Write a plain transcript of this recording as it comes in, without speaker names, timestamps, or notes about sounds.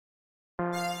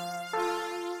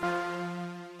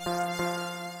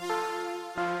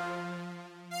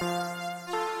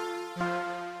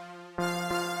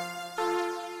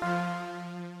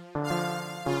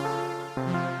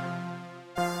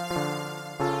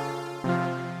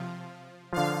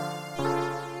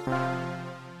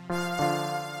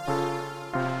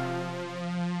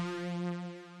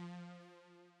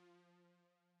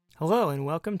Hello and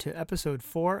welcome to episode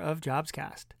 4 of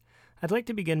JobsCast. I'd like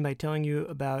to begin by telling you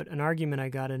about an argument I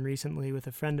got in recently with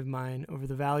a friend of mine over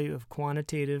the value of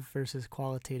quantitative versus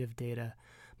qualitative data.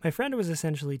 My friend was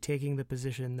essentially taking the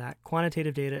position that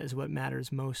quantitative data is what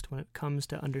matters most when it comes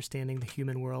to understanding the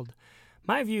human world.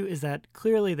 My view is that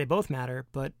clearly they both matter,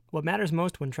 but what matters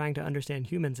most when trying to understand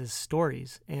humans is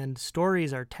stories, and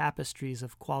stories are tapestries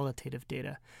of qualitative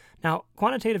data. Now,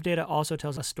 quantitative data also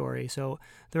tells a story, so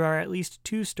there are at least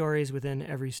 2 stories within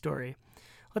every story.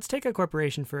 Let's take a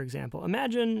corporation, for example.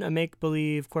 Imagine a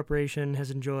make-believe corporation has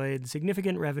enjoyed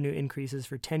significant revenue increases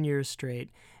for 10 years straight,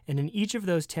 and in each of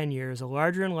those 10 years, a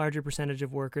larger and larger percentage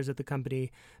of workers at the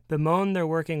company bemoan their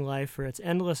working life for its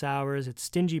endless hours, its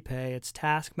stingy pay, its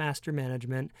taskmaster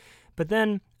management. But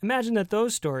then, imagine that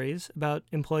those stories about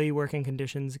employee working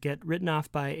conditions get written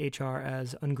off by HR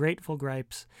as ungrateful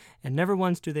gripes, and never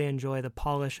once do they enjoy the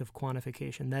polish of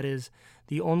quantification. That is,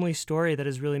 the only story that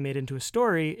is really made into a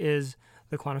story is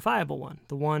the quantifiable one,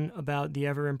 the one about the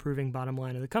ever-improving bottom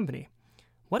line of the company.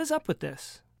 What is up with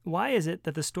this? Why is it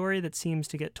that the story that seems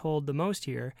to get told the most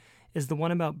here is the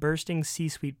one about bursting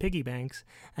C-suite piggy banks,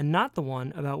 and not the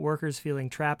one about workers feeling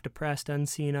trapped, oppressed,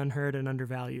 unseen, unheard, and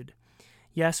undervalued?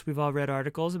 Yes, we've all read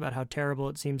articles about how terrible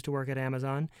it seems to work at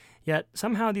Amazon, yet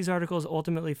somehow these articles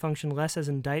ultimately function less as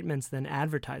indictments than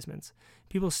advertisements.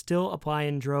 People still apply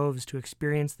in droves to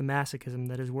experience the masochism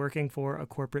that is working for a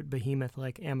corporate behemoth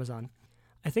like Amazon.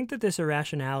 I think that this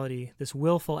irrationality, this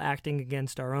willful acting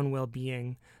against our own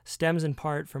well-being, stems in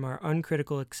part from our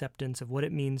uncritical acceptance of what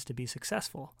it means to be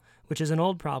successful, which is an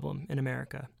old problem in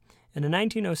America. In a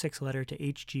 1906 letter to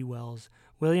H.G. Wells,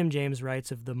 William James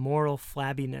writes of the moral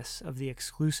flabbiness of the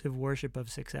exclusive worship of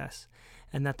success,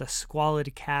 and that the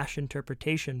squalid cash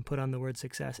interpretation put on the word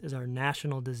success is our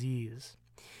national disease.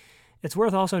 It's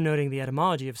worth also noting the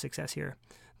etymology of success here.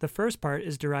 The first part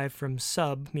is derived from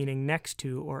sub, meaning next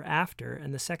to or after,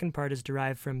 and the second part is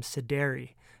derived from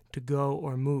sedere, to go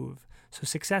or move. So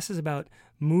success is about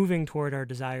moving toward our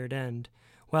desired end.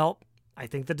 Well, I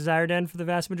think the desired end for the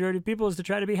vast majority of people is to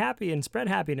try to be happy and spread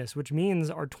happiness, which means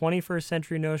our 21st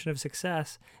century notion of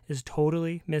success is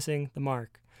totally missing the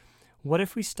mark. What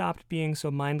if we stopped being so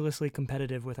mindlessly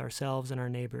competitive with ourselves and our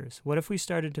neighbors? What if we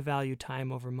started to value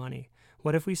time over money?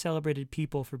 What if we celebrated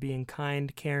people for being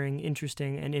kind, caring,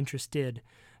 interesting, and interested,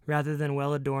 rather than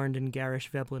well-adorned in garish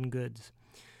Veblen goods?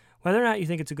 Whether or not you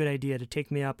think it's a good idea to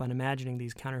take me up on imagining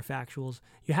these counterfactuals,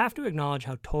 you have to acknowledge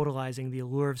how totalizing the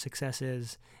allure of success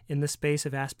is in the space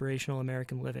of aspirational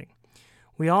American living.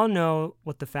 We all know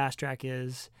what the fast track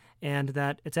is, and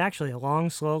that it's actually a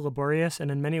long, slow, laborious, and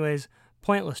in many ways,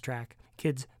 pointless track.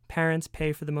 Kids' parents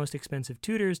pay for the most expensive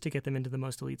tutors to get them into the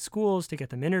most elite schools, to get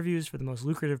them interviews for the most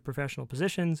lucrative professional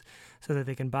positions, so that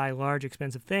they can buy large,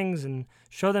 expensive things and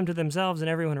show them to themselves and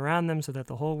everyone around them so that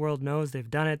the whole world knows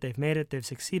they've done it, they've made it, they've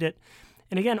succeeded.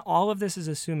 And again, all of this is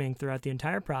assuming throughout the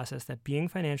entire process that being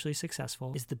financially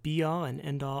successful is the be-all and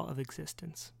end-all of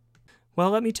existence.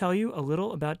 Well, let me tell you a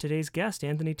little about today's guest,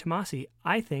 Anthony Tomasi.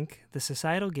 I think the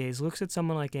societal gaze looks at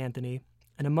someone like Anthony,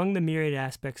 and among the myriad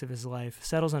aspects of his life,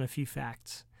 settles on a few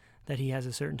facts: that he has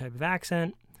a certain type of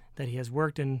accent, that he has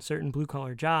worked in certain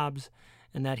blue-collar jobs,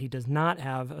 and that he does not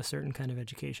have a certain kind of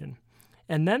education.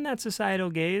 And then that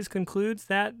societal gaze concludes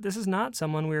that this is not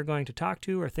someone we are going to talk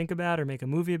to or think about or make a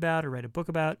movie about or write a book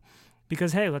about,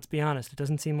 because, hey, let's be honest, it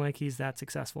doesn't seem like he's that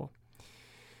successful.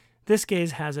 This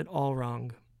gaze has it all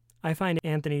wrong. I find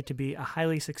Anthony to be a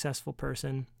highly successful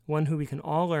person, one who we can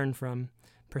all learn from,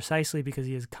 precisely because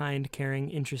he is kind, caring,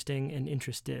 interesting, and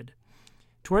interested.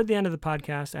 Toward the end of the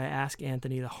podcast, I ask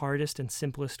Anthony the hardest and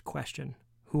simplest question: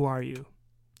 who are you?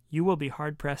 You will be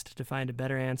hard-pressed to find a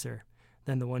better answer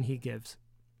than the one he gives.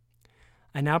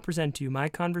 I now present to you my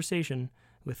conversation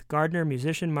with gardener,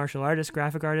 musician, martial artist,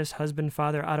 graphic artist, husband,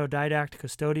 father, autodidact,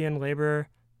 custodian, laborer,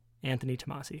 Anthony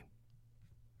Tomasi.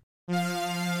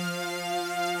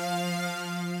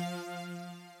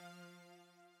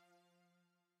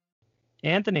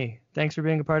 Anthony, thanks for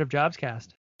being a part of JobsCast.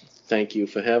 Thank you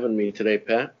for having me today,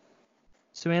 Pat.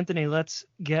 So, Anthony, let's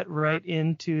get right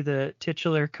into the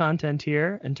titular content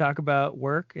here and talk about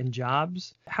work and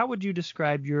jobs. How would you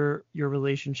describe your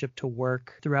relationship to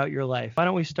work throughout your life? Why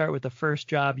don't we start with the first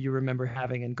job you remember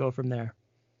having and go from there?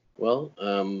 Well,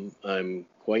 I'm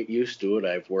quite used to it.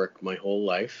 I've worked my whole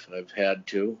life. I've had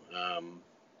to.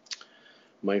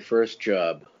 My first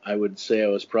job, I would say I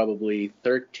was probably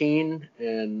 13,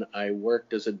 and I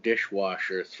worked as a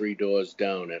dishwasher 3 doors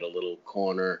down at a little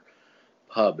corner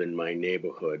pub in my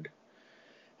neighborhood.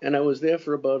 And I was there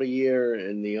for about a year,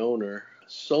 and the owner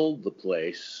sold the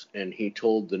place, and he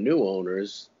told the new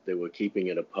owners, they were keeping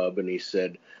it a pub, and he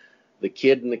said, the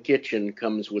kid in the kitchen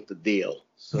comes with the deal.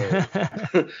 So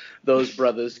those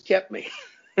brothers kept me.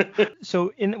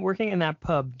 So in working in that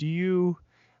pub, who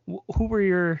were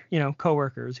your,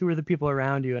 coworkers? Who were the people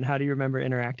around you, and how do you remember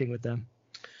interacting with them?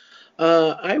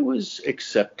 I was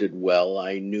accepted well.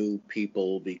 I knew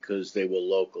people because they were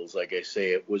locals. Like I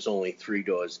say, it was only 3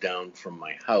 doors down from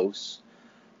my house.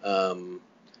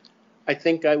 I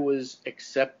think I was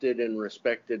accepted and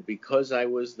respected because I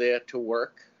was there to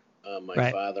work. My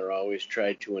Right. father always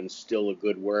tried to instill a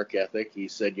good work ethic. He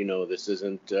said, this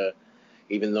isn't,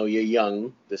 even though you're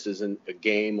young, this isn't a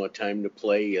game or time to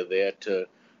play. You're there to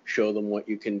show them what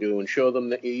you can do and show them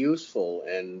that you're useful.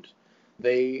 And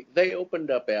they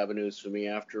opened up avenues for me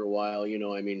after a while,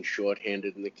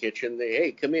 shorthanded in the kitchen.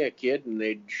 Hey, come here, kid. And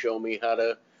they'd show me how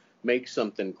to make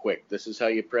something quick. This is how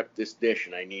you prep this dish,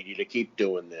 and I need you to keep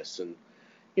doing this. And,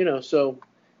 so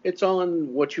it's all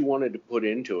in what you wanted to put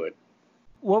into it.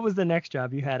 What was the next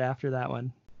job you had after that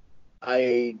one?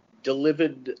 I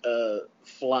delivered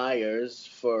flyers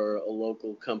for a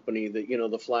local company that,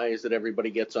 the flyers that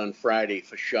everybody gets on Friday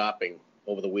for shopping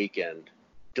over the weekend.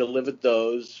 Delivered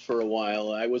those for a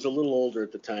while. I was a little older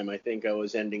at the time. I think I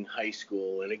was ending high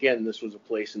school. And again, this was a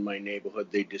place in my neighborhood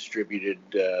they distributed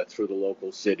through the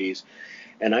local cities.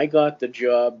 And I got the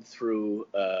job through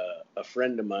a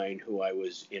friend of mine who I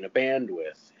was in a band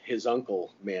with. His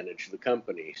uncle managed the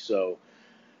company. So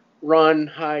Ron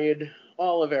hired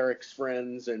all of Eric's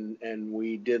friends, and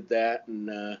we did that.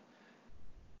 And,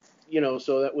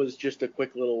 so that was just a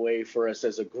quick little way for us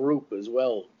as a group as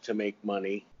well to make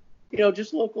money.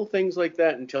 Just local things like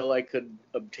that until I could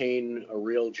obtain a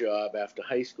real job after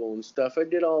high school and stuff. I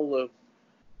did all the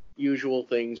usual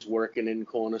things, working in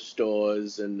corner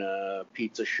stores and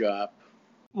pizza shop.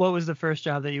 What was the first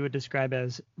job that you would describe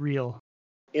as real?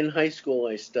 In high school,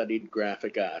 I studied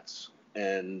graphic arts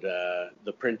and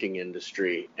the printing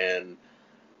industry. And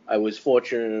I was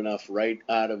fortunate enough right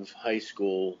out of high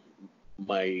school,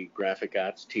 my graphic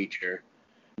arts teacher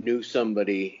knew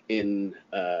somebody in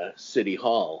City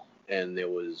Hall, and there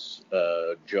was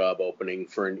a job opening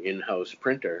for an in-house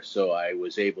printer. So I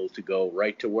was able to go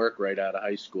right to work right out of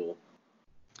high school.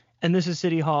 And this is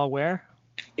City Hall where?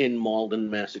 In Malden,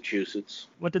 Massachusetts.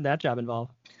 What did that job involve?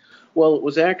 Well, it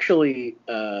was actually,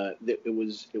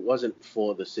 it wasn't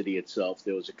for the city itself.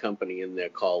 There was a company in there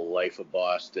called Life of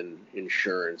Boston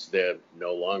Insurance. They're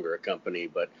no longer a company,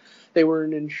 but they were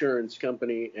an insurance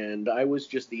company, and I was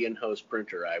just the in-house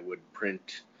printer. I would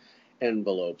print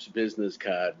envelopes, business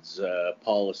cards,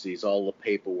 policies, all the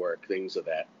paperwork, things of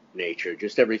that nature,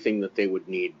 just everything that they would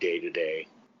need day to day.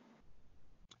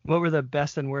 What were the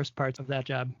best and worst parts of that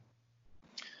job?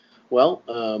 Well,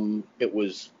 it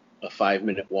was a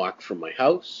 5-minute walk from my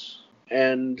house.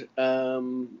 And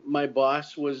my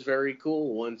boss was very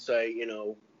cool. Once I,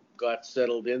 got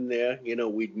settled in there,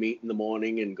 we'd meet in the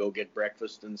morning and go get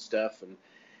breakfast and stuff. And,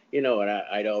 and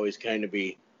I'd always kind of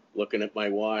be looking at my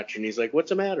watch. And he's like, what's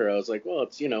the matter? I was like, well,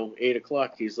 it's, 8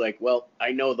 o'clock. He's like, well,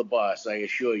 I know the boss. I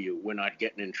assure you, we're not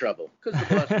getting in trouble. Because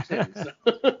the boss was him.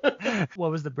 So.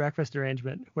 What was the breakfast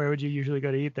arrangement? Where would you usually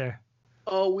go to eat there?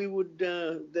 Oh, we would,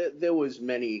 there was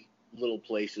many little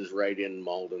places right in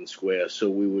Malden Square, so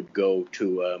we would go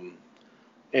to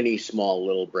any small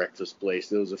little breakfast place.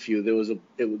 There was a few. There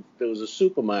was a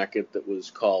supermarket that was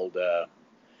called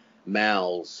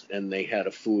Mal's, and they had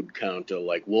a food counter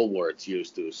like Woolworths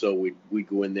used to. So we'd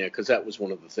go in there because that was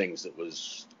one of the things that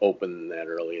was open that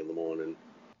early in the morning.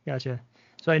 Gotcha.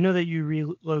 So I know that you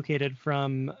relocated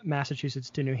from Massachusetts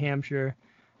to New Hampshire.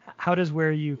 How does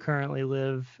where you currently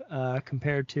live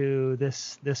compare to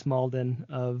this Malden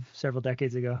of several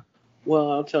decades ago?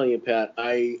 Well, I'll tell you, Pat,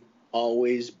 I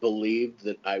always believed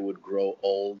that I would grow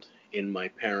old in my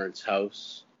parents'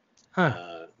 house.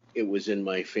 Huh. It was in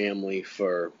my family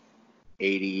for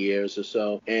 80 years or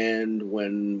so. And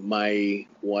when my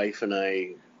wife and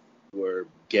I were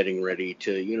getting ready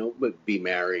to, be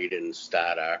married and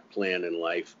start our plan in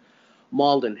life,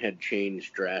 Malden had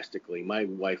changed drastically. My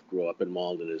wife grew up in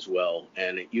Malden as well,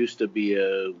 and it used to be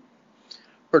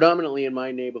predominantly in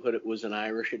my neighborhood, it was an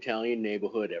Irish-Italian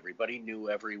neighborhood. Everybody knew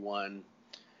everyone,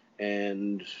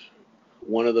 and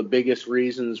one of the biggest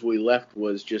reasons we left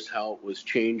was just how it was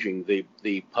changing.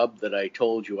 The pub that I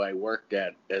told you I worked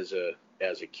at as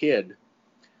a kid,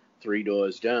 3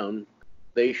 doors down,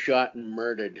 they shot and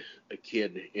murdered a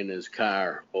kid in his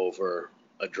car over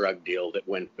a drug deal that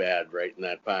went bad right in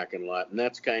that parking lot. And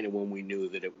that's kind of when we knew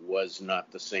that it was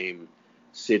not the same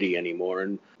city anymore.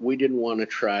 And we didn't want to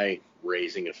try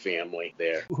raising a family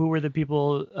there. Who were the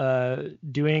people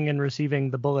doing and receiving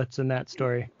the bullets in that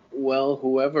story? Well,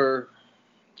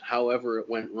 however it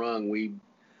went wrong, we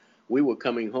we were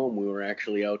coming home. We were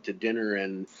actually out to dinner,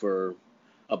 and for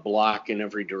a block in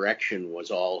every direction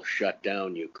was all shut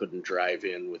down. You couldn't drive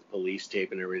in with police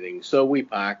tape and everything. So we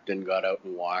parked and got out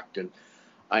and walked. And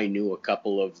I knew a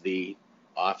couple of the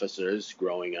officers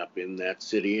growing up in that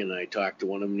city, and I talked to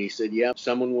one of them, and he said, yeah,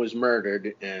 someone was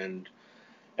murdered. And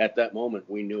at that moment,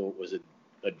 we knew it was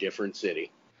a different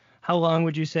city. How long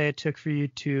would you say it took for you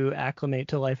to acclimate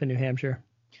to life in New Hampshire?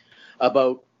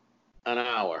 About an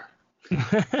hour.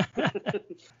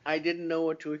 I didn't know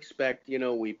what to expect.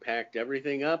 We packed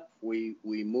everything up. We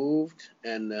moved,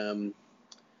 and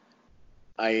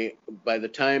by the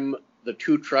time the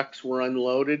 2 trucks were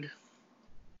unloaded,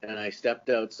 and I stepped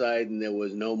outside, and there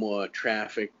was no more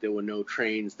traffic. There were no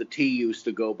trains. The T used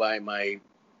to go by my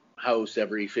house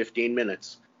every 15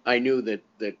 minutes. I knew that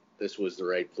this was the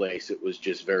right place. It was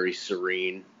just very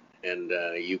serene, and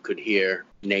you could hear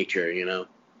nature.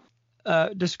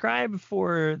 Describe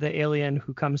for the alien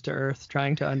who comes to Earth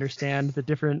trying to understand the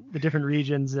different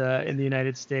regions in the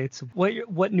United States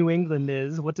what New England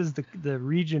is. What does the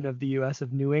region of the U.S.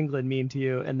 of New England mean to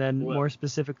you? And then more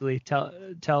specifically, tell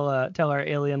our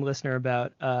alien listener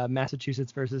about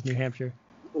Massachusetts versus New Hampshire.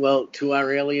 Well, to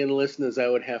our alien listeners, I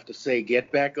would have to say,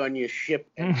 get back on your ship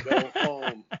and go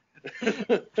home.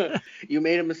 You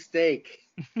made a mistake.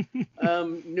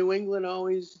 New England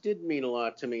always did mean a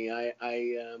lot to me. I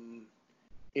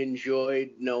enjoyed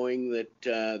knowing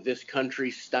that this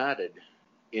country started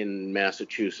in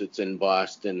Massachusetts and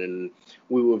Boston, and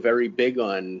we were very big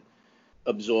on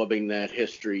absorbing that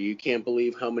history. You can't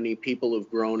believe how many people have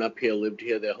grown up here, lived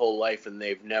here their whole life, and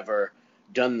they've never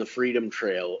done the Freedom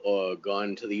Trail or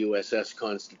gone to the USS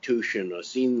Constitution or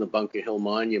seen the Bunker Hill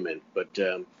Monument. But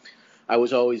I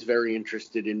was always very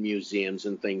interested in museums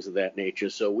and things of that nature.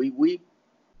 So we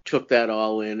took that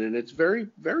all in, and it's very,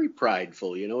 very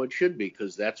prideful. It should be,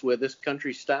 because that's where this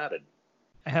country started.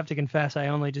 I have to confess, I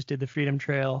only just did the Freedom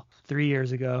Trail 3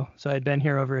 years ago, so I'd been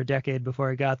here over a decade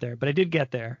before I got there. But I did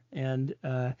get there, and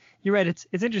you're right.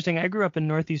 It's interesting. I grew up in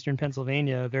northeastern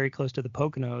Pennsylvania, very close to the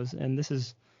Poconos, and this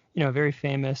is, a very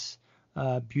famous,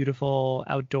 beautiful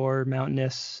outdoor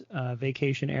mountainous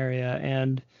vacation area.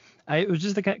 And it was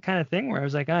just the kind of thing where I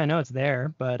was like, I know it's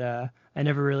there, but I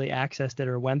never really accessed it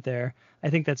or went there. I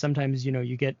think that sometimes,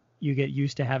 you get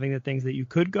used to having the things that you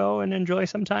could go and enjoy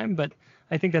sometime. But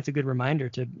I think that's a good reminder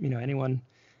to, anyone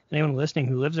listening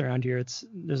who lives around here.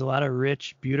 There's a lot of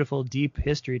rich, beautiful, deep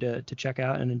history to check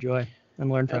out and enjoy and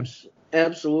learn from.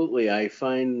 Absolutely. I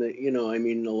find that,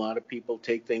 a lot of people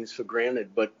take things for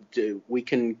granted, but we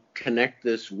can connect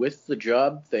this with the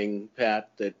job thing, Pat,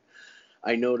 that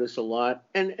I notice a lot,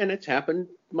 and it's happened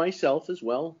myself as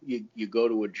well. You go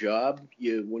to a job,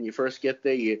 when you first get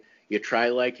there, you try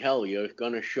like hell. You're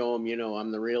gonna show them,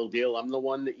 I'm the real deal. I'm the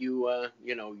one that you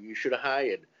should have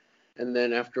hired. And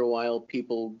then after a while,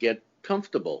 people get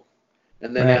comfortable,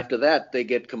 and then after that, they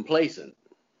get complacent.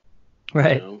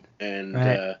 Right. And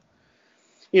right.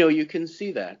 You can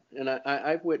see that, and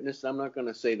I've witnessed. I'm not going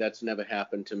to say that's never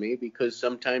happened to me, because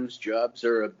sometimes jobs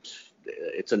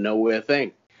it's a nowhere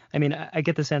thing. I mean, I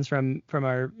get the sense from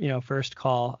our, first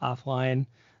call offline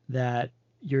that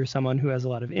you're someone who has a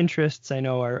lot of interests. I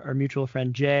know our mutual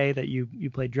friend Jay, that you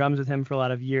played drums with him for a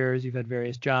lot of years. You've had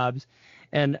various jobs.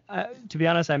 And to be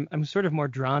honest, I'm sort of more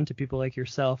drawn to people like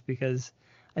yourself, because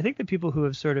I think the people who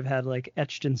have sort of had like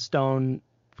etched in stone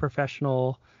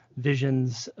professional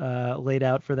visions laid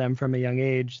out for them from a young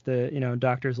age, the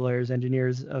doctors, lawyers,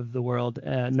 engineers of the world,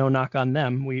 no knock on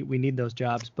them, we need those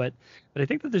jobs, but I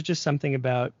think that there's just something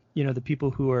about the people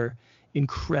who are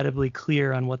incredibly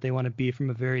clear on what they want to be from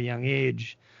a very young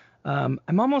age.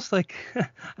 I'm almost like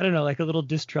I don't know, like a little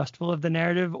distrustful of the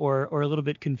narrative, or a little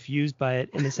bit confused by it,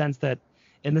 in the sense that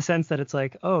it's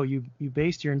like, oh, you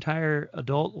based your entire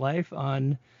adult life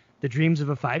on the dreams of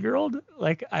a 5-year-old.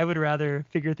 Like, I would rather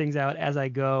figure things out as I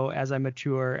go, as I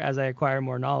mature, as I acquire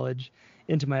more knowledge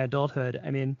into my adulthood.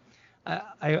 I mean,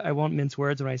 I won't mince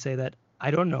words when I say that I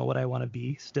don't know what I want to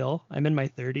be still. I'm in my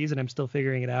 30s and I'm still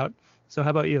figuring it out. So how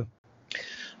about you?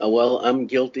 Well, I'm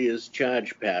guilty as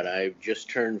charged, Pat. I just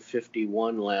turned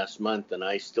 51 last month, and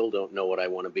I still don't know what I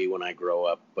want to be when I grow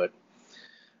up. But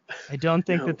I don't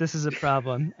think that this is a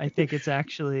problem. I think it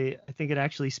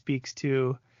actually speaks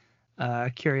to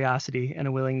curiosity and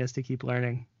a willingness to keep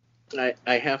learning.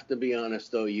 I have to be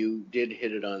honest, though, you did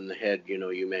hit it on the head.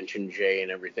 You mentioned Jay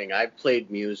and everything. I've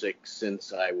played music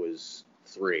since I was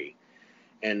 3.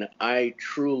 And I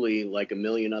truly, like a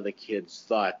million other kids,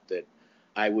 thought that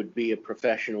I would be a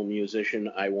professional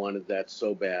musician. I wanted that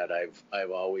so bad.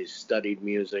 I've always studied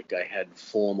music. I had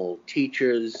formal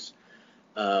teachers.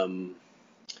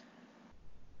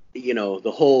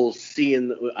 the whole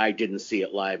I didn't see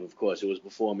it live, of course, it was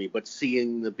before me, but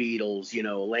seeing the Beatles,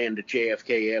 land at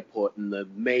JFK Airport and the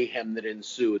mayhem that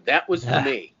ensued, that was for Yeah.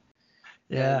 me.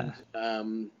 Yeah.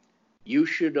 And you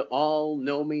should all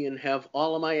know me and have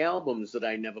all of my albums that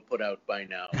I never put out by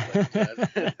now.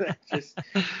 But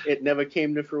it never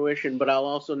came to fruition. But I'll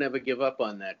also never give up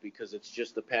on that because it's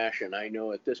just a passion. I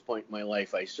know at this point in my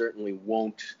life, I certainly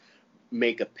won't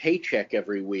make a paycheck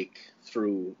every week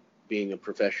through being a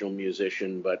professional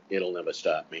musician, but it'll never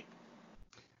stop me.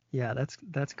 Yeah,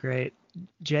 that's great.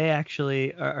 Jay,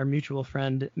 actually, our mutual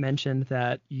friend, mentioned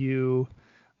that you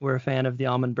were a fan of the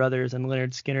Allman Brothers and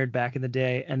Lynyrd Skynyrd back in the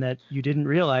day, and that you didn't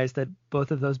realize that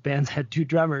both of those bands had two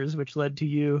drummers, which led to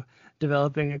you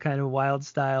developing a kind of wild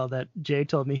style that Jay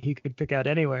told me he could pick out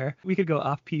anywhere. We could go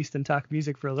off-piste and talk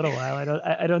music for a little while.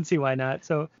 I don't see why not.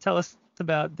 So tell us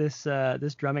about this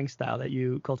drumming style that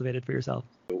you cultivated for yourself.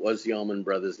 It was the Allman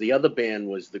Brothers. The other band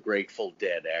was the Grateful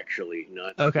Dead, actually,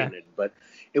 not Skynyrd. But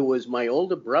it was my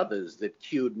older brothers that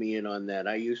cued me in on that.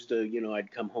 I used to,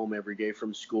 I'd come home every day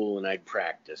from school and I'd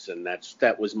practice, and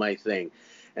that was my thing.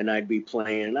 And I'd be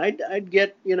playing, and I'd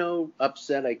get,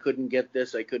 upset. I couldn't get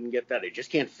this, I couldn't get that. I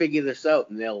just can't figure this out.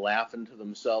 And they're laughing to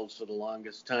themselves for the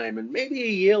longest time. And maybe a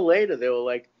year later, they were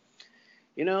like,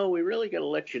 we really got to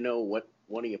let you know what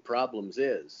one of your problems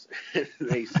is.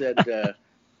 They said,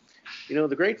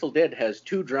 the Grateful Dead has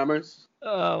two drummers.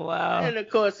 Oh, wow. And, of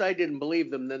course, I didn't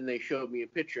believe them. Then they showed me a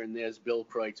picture, and there's Bill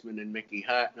Kreutzmann and Mickey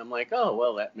Hart. And I'm like, oh,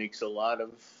 well, that makes a lot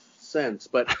of sense.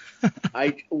 But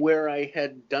where I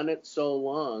had done it so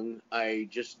long, I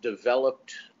just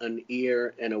developed an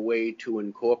ear and a way to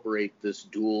incorporate this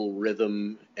dual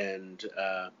rhythm. And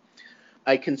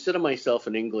I consider myself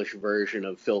an English version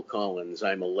of Phil Collins.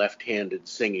 I'm a left-handed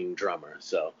singing drummer,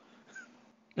 so...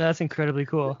 That's incredibly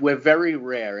cool. We're very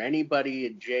rare. Anybody,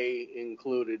 Jay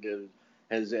included,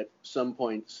 has at some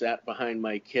point sat behind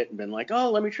my kit and been like, oh,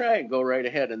 let me try it. Go right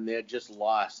ahead. And they're just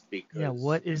lost because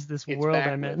what is this world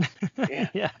backwards. I'm in?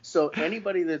 Yeah. So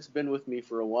anybody that's been with me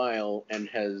for a while and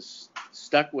has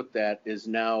stuck with that is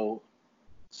now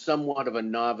somewhat of a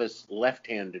novice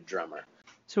left-handed drummer.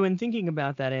 So in thinking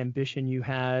about that ambition you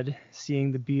had,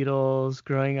 seeing the Beatles,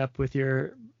 growing up with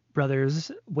your brothers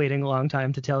waiting a long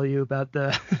time to tell you about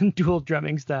the dual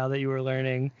drumming style that you were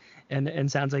learning,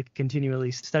 and sounds like continually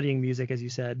studying music, as you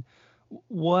said,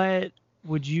 what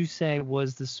would you say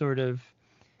was the sort of,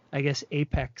 I guess,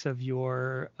 apex of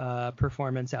your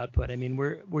performance output? I mean,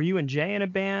 were you and Jay in a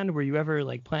band? Were you ever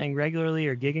like playing regularly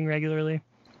or gigging regularly?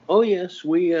 Oh, yes.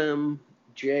 We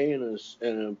Jay and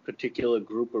a particular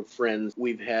group of friends,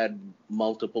 we've had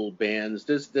multiple bands.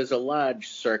 There's a large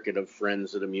circuit of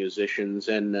friends that are musicians,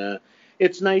 and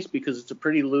it's nice because it's a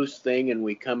pretty loose thing, and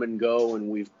we come and go, and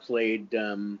we've played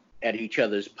at each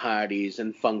other's parties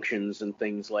and functions and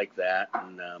things like that.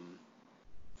 And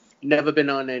never been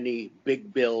on any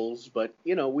big bills, but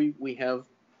we have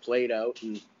played out,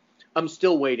 and I'm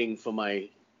still waiting for my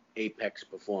apex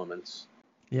performance.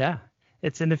 Yeah,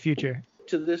 it's in the future.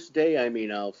 To this day, I mean,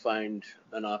 I'll find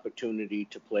an opportunity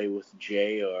to play with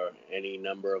Jay or any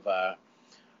number of our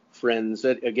friends.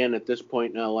 That, again, at this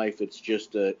point in our life, it's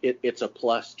just it's a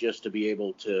plus just to be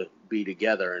able to be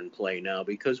together and play now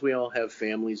because we all have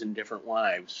families and different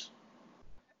lives.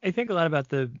 I think a lot about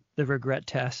the regret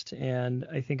test, and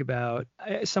I think about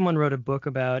someone wrote a book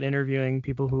about interviewing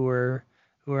people who are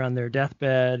on their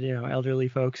deathbed, elderly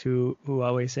folks who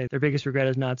always say their biggest regret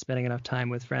is not spending enough time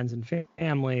with friends and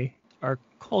family. Our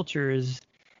culture is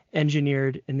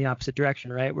engineered in the opposite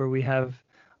direction, right? Where we have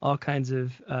all kinds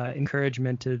of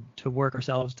encouragement to work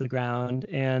ourselves to the ground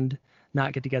and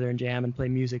not get together and jam and play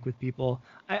music with people.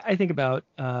 I think about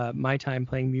my time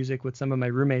playing music with some of my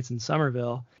roommates in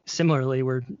Somerville. Similarly,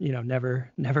 we're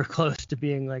never close to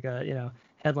being like a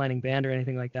headlining band or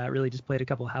anything like that. Really just played a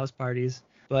couple house parties.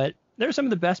 But they're some of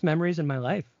the best memories in my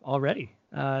life already.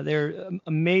 They're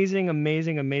amazing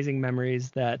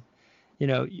memories that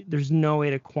there's no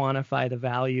way to quantify the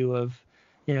value of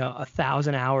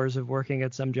 1,000 hours of working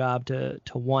at some job to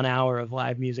 1 hour of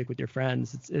live music with your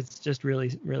friends. It's just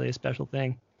really a special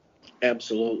thing.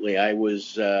 Absolutely. I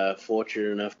was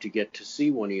fortunate enough to get to see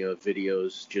one of your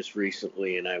videos just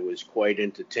recently, and I was quite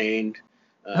entertained.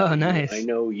 Oh, nice. I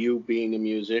know you being a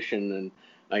musician, and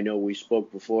I know we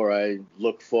spoke before. I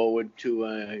look forward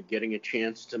to getting a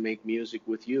chance to make music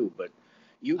with you. But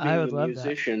you being a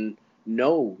musician,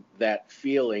 know that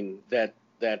feeling, that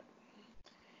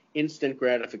instant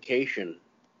gratification.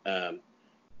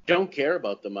 Don't care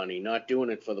about the money, not doing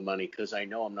it for the money because I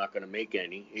know I'm not going to make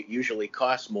any. It usually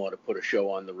costs more to put a show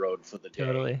on the road for the day.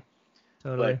 Totally.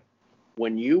 But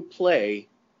when you play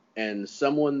and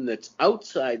someone that's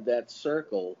outside that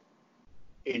circle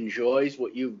enjoys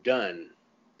what you've done,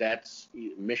 that's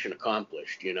mission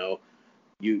accomplished.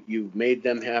 You've made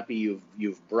them happy.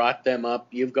 You've brought them up.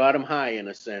 You've got them high in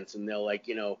a sense, and they're like,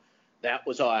 that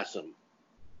was awesome.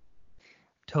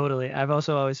 Totally. I've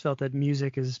also always felt that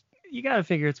music is, you got to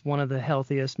figure it's one of the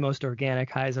healthiest, most organic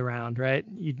highs around, right?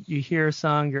 You hear a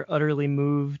song, you're utterly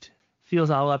moved, feels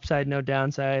all upside, no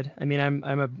downside. I mean,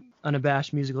 I'm a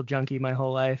unabashed musical junkie my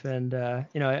whole life, and I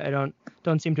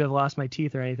don't seem to have lost my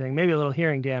teeth or anything. Maybe a little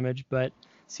hearing damage, but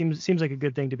seems like a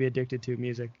good thing to be addicted to,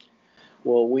 music.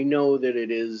 Well, we know that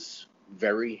it is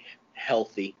very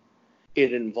healthy.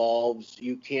 It involves,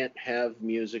 you can't have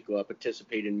music or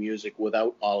participate in music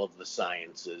without all of the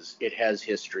sciences. It has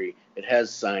history, it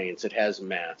has science, it has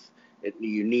math.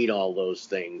 You need all those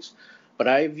things. But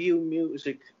I view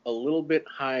music a little bit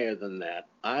higher than that.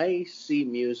 I see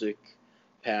music,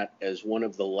 Pat, as one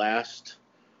of the last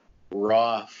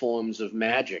raw forms of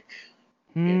magic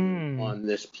on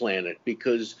this planet,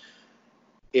 because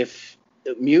if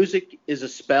music is a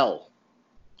spell,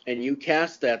 and you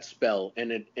cast that spell,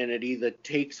 and it either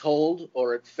takes hold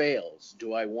or it fails.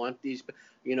 Do I want these?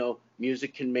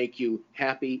 Music can make you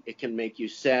happy. It can make you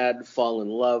sad, fall in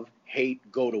love, hate,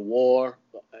 go to war.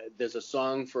 There's a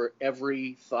song for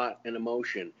every thought and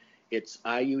emotion. It's,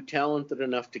 are you talented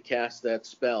enough to cast that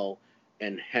spell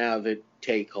and have it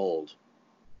take hold?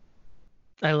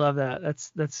 I love that.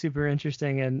 That's super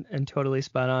interesting and totally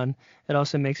spot on. It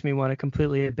also makes me want to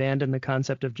completely abandon the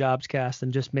concept of JobsCast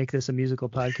and just make this a musical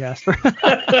podcast.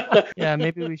 Yeah,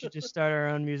 maybe we should just start our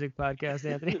own music podcast,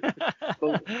 Anthony.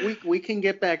 But we can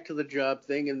get back to the job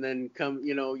thing, and then come.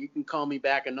 You can call me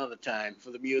back another time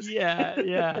for the music.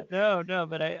 Yeah. No,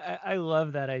 but I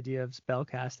love that idea of spell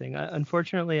casting.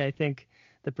 Unfortunately, I think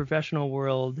the professional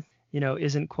world,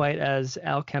 isn't quite as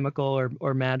alchemical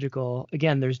or magical.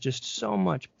 Again, there's just so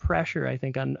much pressure, I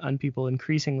think, on people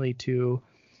increasingly to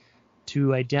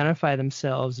identify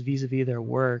themselves vis-a-vis their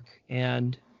work.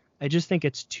 And I just think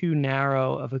it's too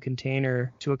narrow of a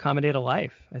container to accommodate a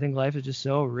life. I think life is just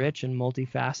so rich and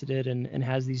multifaceted and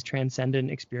has these transcendent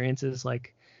experiences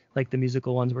like the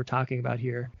musical ones we're talking about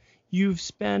here. You've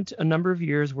spent a number of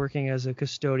years working as a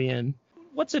custodian.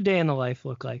 What's a day in the life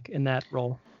look like in that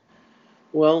role?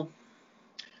 Well,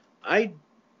 I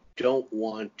don't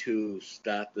want to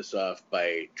start this off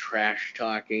by trash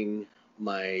talking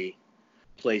my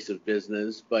place of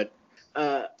business, but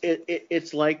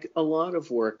it's like a lot of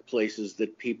workplaces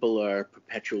that people are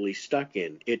perpetually stuck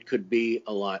in. It could be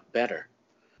a lot better.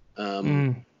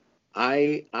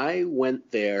 I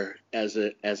went there as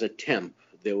a temp.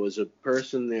 There was a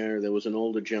person there. There was an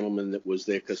older gentleman that was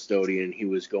their custodian. He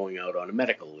was going out on a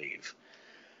medical leave.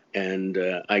 And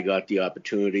I got the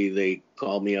opportunity. They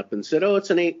called me up and said, "Oh, it's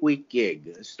an 8-week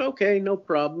gig." I said, "Okay, no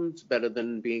problem. It's better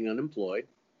than being unemployed."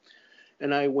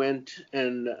 And I went,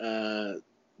 and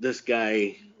this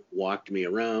guy walked me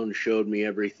around, showed me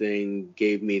everything,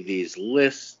 gave me these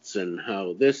lists and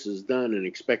how this is done, and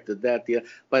expected that.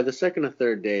 By the second or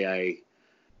third day, I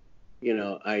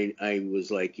was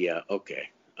like, yeah, okay.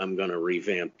 I'm going to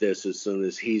revamp this. As soon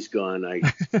as he's gone, I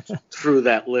threw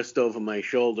that list over my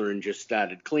shoulder and just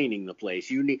started cleaning the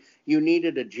place. You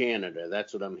needed a janitor.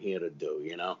 That's what I'm here to do,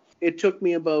 It took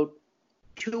me about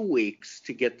 2 weeks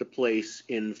to get the place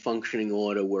in functioning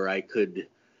order where I could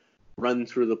run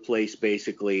through the place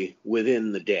basically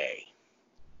within the day.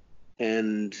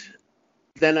 And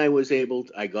then I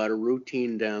got a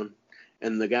routine down.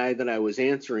 And the guy that I was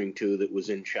answering to that was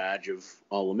in charge of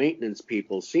all the maintenance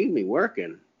people seen me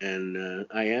working. And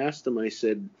I asked him, I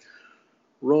said,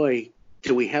 "Roy,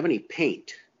 do we have any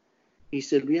paint?" He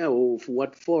said, "Yeah, well,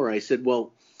 what for?" I said,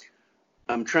 "Well,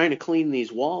 I'm trying to clean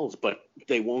these walls, but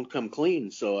they won't come clean,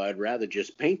 so I'd rather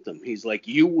just paint them." He's like,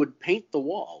 "You would paint the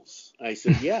walls?" I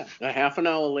said, "Yeah." A half an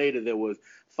hour later, there was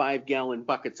 5-gallon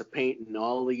buckets of paint and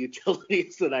all the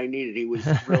utilities that I needed. He was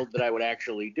thrilled that I would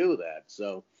actually do that.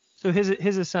 So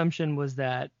his assumption was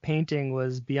that painting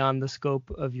was beyond the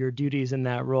scope of your duties in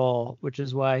that role, which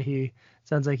is why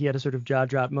sounds like he had a sort of jaw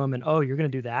drop moment. "Oh, you're going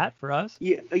to do that for us?"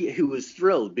 Yeah, he was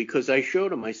thrilled because I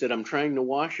showed him. I said, "I'm trying to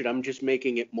wash it. I'm just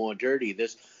making it more dirty.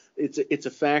 It's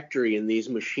a factory, and these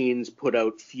machines put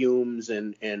out fumes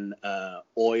and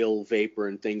oil vapor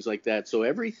and things like that. So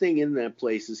everything in that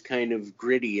place is kind of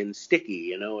gritty and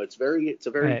sticky. It's a very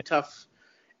Right. tough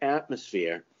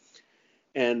atmosphere."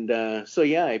 And so,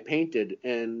 yeah, I painted.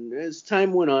 And as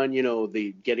time went on,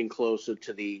 the getting closer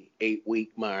to the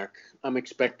 8-week mark, I'm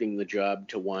expecting the job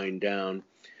to wind down.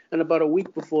 And about a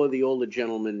week before the older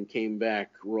gentleman came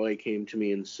back, Roy came to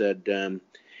me and said,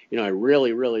 "I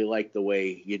really, really like the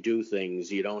way you do things.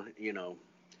 You don't,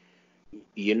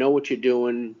 you know what you're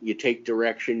doing, you take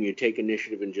direction, you take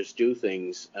initiative, and just do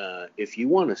things. If you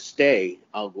want to stay,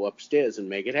 I'll go upstairs and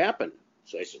make it happen.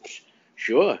 So I said,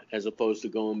 sure, as opposed to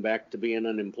going back to being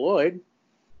unemployed.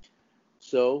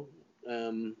 So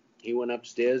he went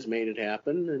upstairs, made it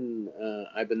happen, and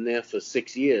I've been there for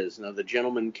 6 years. Now, the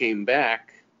gentleman came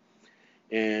back,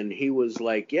 and he was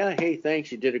like, yeah, hey,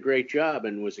 thanks, you did a great job,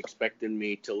 and was expecting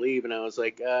me to leave. And I was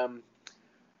like,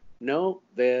 no,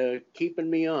 they're keeping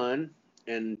me on.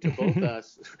 And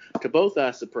to both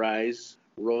our surprise,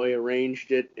 Roy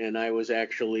arranged it, and I was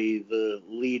actually the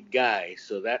lead guy.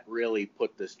 So that really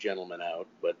put this gentleman out.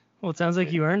 But Well, it sounds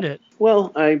like you earned it.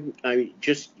 well, I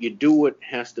just, you do what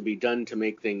has to be done to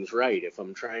make things right. If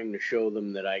I'm trying to show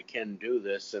them that I can do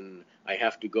this and I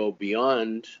have to go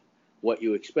beyond what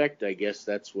you expect, I guess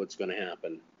that's what's going to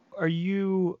happen. Are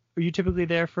you typically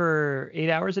there for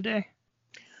 8 hours a day?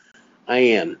 I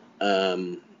am.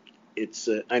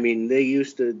 I mean, they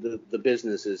used to, the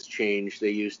business has changed. They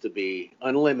used to be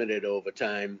unlimited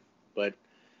overtime, but,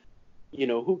 you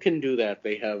know, who can do that?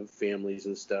 They have families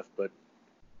and stuff, but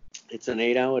it's an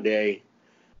 8-hour day.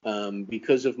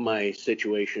 Because of my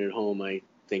situation at home, I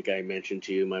think I mentioned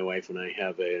to you, my wife and I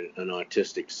have an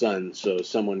autistic son, so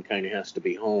someone kind of has to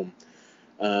be home.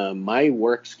 My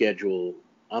work schedule,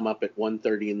 I'm up at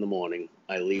 1:30 in the morning.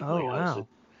 I leave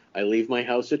my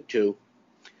house at 2.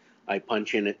 I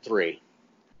punch in at 3,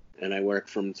 and I work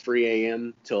from 3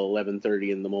 a.m. till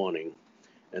 11:30 in the morning,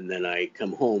 and then I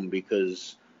come home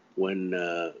because when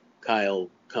Kyle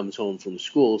comes home from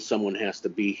school, someone has to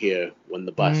be here when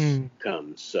the bus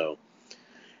comes. So,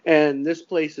 and this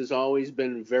place has always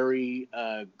been very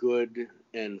good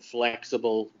and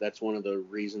flexible. That's one of the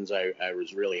reasons I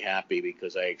was really happy,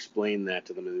 because I explained that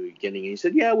to them in the beginning. And he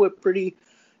said, yeah,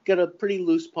 got a pretty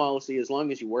loose policy. As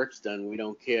long as your work's done, we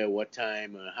don't care what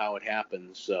time or how it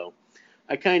happens. So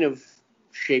I kind of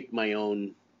shaped my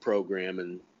own program,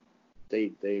 and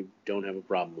they don't have a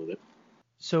problem with it.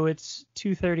 So it's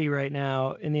 2:30 right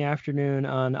now in the afternoon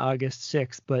on August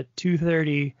 6th, but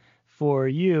 2:30 for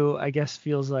you, I guess,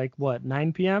 feels like what,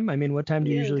 9 p.m.? I mean, what time do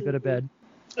you usually go to bed?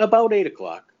 About 8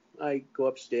 o'clock. I go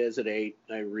upstairs at 8.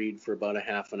 I read for about a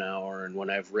half an hour, and when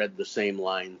I've read the same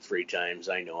line 3 times,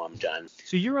 I know I'm done.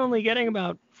 So you're only getting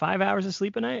about 5 hours of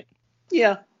sleep a night?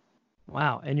 Yeah.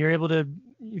 Wow. And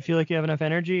you feel like you have enough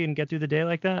energy and get through the day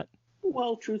like that?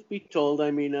 Well, truth be told,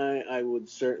 I mean, I would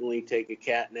certainly take a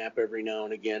cat nap every now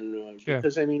and again, Sure.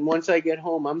 Because, I mean, once I get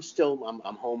home, I'm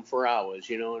home for hours,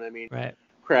 you know what I mean? Right.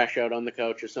 Crash out on the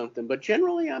couch or something. But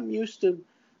generally, I'm used to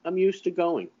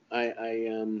going.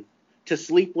 To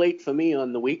sleep late for me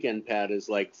on the weekend, Pat, is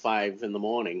like 5 in the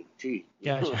morning. Gee.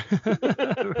 Gotcha.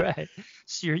 Right.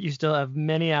 So you still have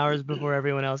many hours before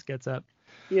everyone else gets up.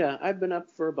 Yeah, I've been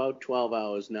up for about 12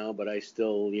 hours now, but I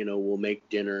still, will make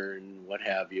dinner and what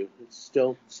have you. It's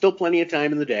still plenty of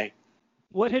time in the day.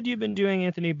 What had you been doing,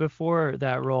 Anthony, before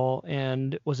that role,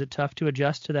 and was it tough to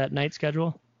adjust to that night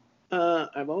schedule?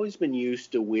 I've always been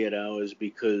used to weird hours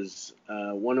because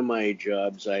one of my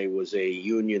jobs, I was a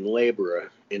union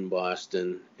laborer in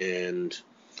Boston, and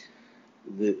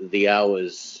the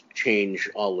hours change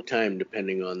all the time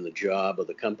depending on the job or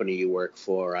the company you work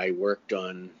for. I worked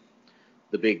on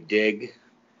the Big Dig,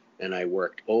 and I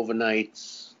worked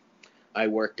overnights. I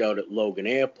worked out at Logan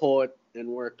Airport and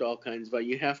worked all kinds of.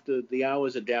 The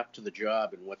hours adapt to the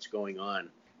job and what's going on.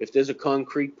 If there's a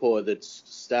concrete pour that's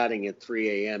starting at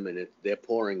 3 a.m. and they're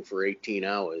pouring for 18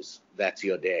 hours, that's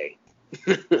your day.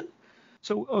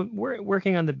 So we're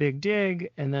working on the Big Dig,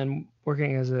 and then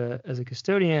working as a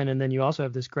custodian, and then you also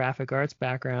have this graphic arts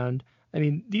background. I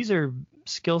mean, these are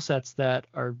skill sets that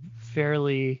are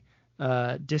fairly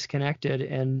disconnected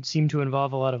and seem to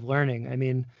involve a lot of learning. I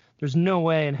mean, there's no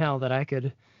way in hell that I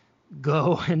could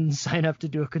go and sign up to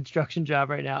do a construction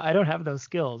job right now. I don't have those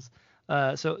skills.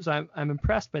 So I'm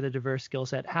impressed by the diverse skill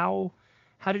set. How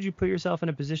did you put yourself in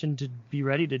a position to be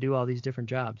ready to do all these different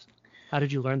jobs? How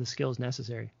did you learn the skills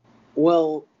necessary?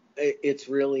 Well, it's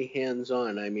really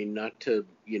hands-on. I mean, not to,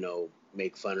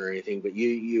 make fun or anything, but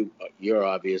you're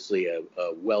obviously a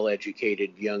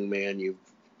well-educated young man. You've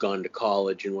gone to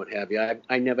college and what have you.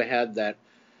 I never had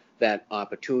that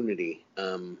opportunity.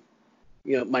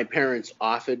 My parents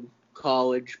offered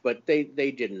college, but they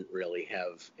didn't really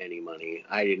have any money.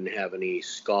 I didn't have any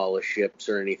scholarships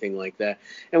or anything like that.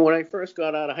 And when I first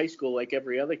got out of high school, like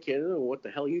every other kid, oh, what the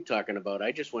hell are you talking about?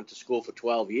 I just went to school for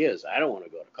 12 years. I don't want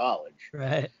to go to college.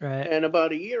 Right. And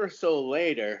about a year or so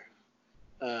later,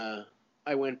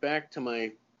 I went back to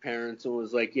my parents and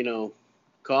was like,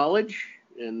 college?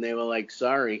 And they were like,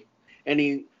 sorry.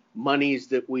 Any monies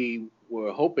that we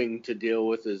we're hoping to deal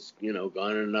with is,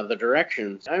 gone in another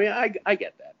direction. I mean, I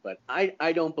get that, but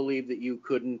I don't believe that you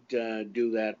couldn't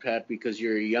do that, Pat, because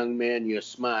you're a young man, you're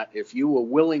smart. If you were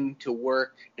willing to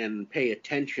work and pay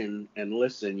attention and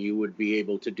listen, you would be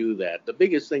able to do that. The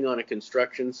biggest thing on a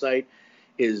construction site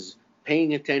is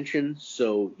paying attention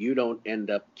so you don't end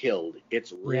up killed.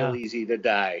 It's real easy to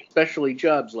die, especially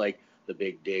jobs like the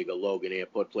Big Dig or Logan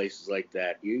Airport, places like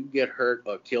that. You get hurt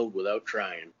or killed without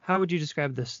trying. How would you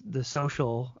describe the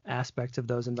social aspects of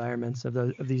those environments,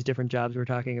 of these different jobs we're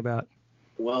talking about?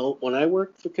 Well, when I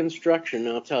worked for construction,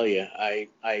 I'll tell you,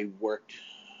 I worked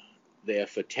there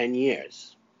for 10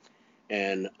 years,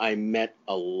 and I met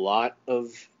a lot of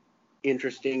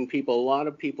interesting people, a lot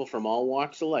of people from all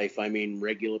walks of life. I mean,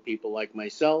 regular people like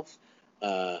myself,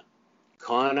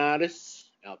 con artists,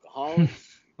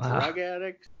 alcoholics, Wow. drug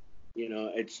addicts.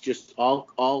 It's just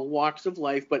all walks of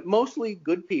life, but mostly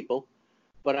good people.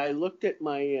 But I looked at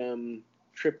my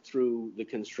trip through the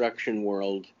construction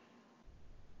world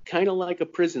kind of like a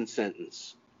prison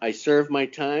sentence. I served my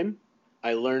time,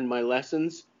 I learned my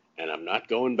lessons, and I'm not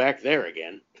going back there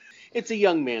again. It's a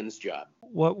young man's job.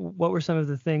 What were some of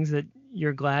the things that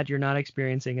you're glad you're not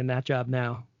experiencing in that job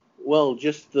now? Well,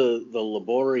 just the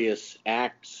laborious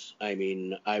acts. I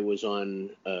mean, I was on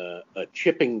a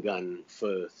chipping gun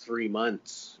for 3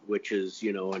 months, which is,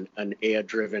 an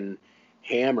air-driven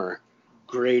hammer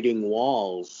grading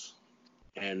walls,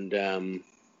 and that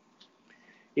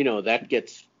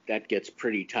gets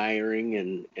pretty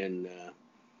tiring, and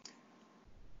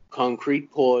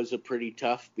concrete pours are pretty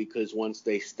tough because once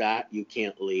they start, you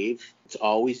can't leave. It's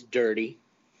always dirty.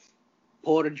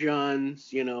 Porta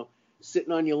johns,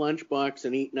 sitting on your lunchbox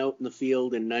and eating out in the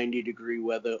field in 90-degree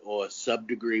weather or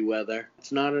sub-degree weather.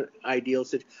 It's not an ideal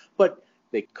situation, but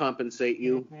they compensate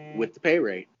you with the pay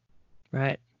rate.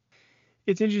 Right.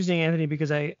 It's interesting, Anthony,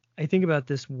 because I think about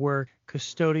this work,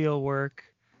 custodial work,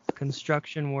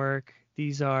 construction work.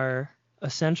 These are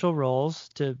essential roles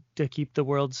to keep the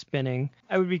world spinning.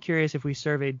 I would be curious if we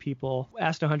surveyed people,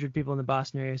 asked 100 people in the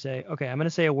Boston area, say, okay, I'm going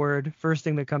to say a word, first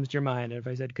thing that comes to your mind. And if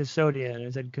I said custodian and I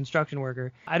said construction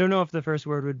worker, I don't know if the first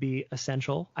word would be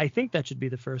essential. I think that should be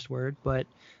the first word, but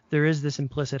there is this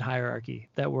implicit hierarchy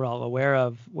that we're all aware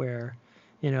of where,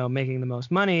 making the most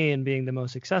money and being the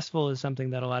most successful is something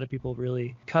that a lot of people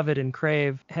really covet and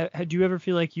crave. Do you ever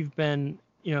feel like you've been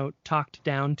talked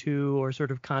down to or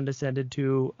sort of condescended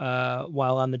to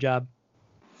while on the job?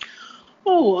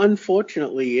 Oh,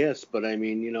 unfortunately, yes. But I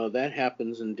mean, that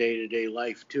happens in day-to-day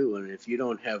life too. And if you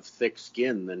don't have thick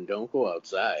skin, then don't go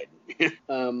outside.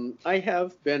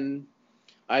 I've been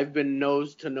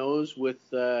nose to nose with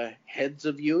heads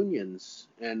of unions.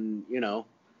 And,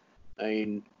 I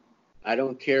mean, I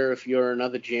don't care if you're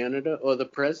another janitor or the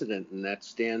president, and that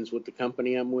stands with the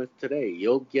company I'm with today.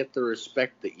 You'll get the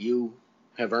respect that you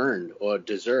have earned or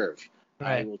deserve.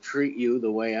 Right. I will treat you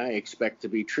the way I expect to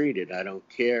be treated. I don't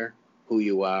care who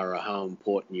you are or how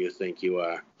important you think you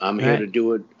are. I'm here to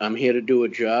do it. I'm here to do a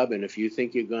job, and if you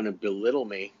think you're going to belittle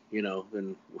me,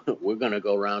 then we're going to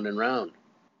go round and round.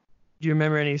 Do you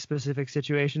remember any specific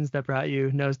situations that brought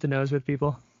you nose to nose with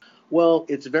people? Well,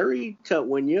 it's very tough.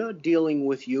 When you're dealing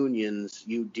with unions,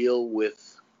 you deal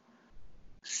with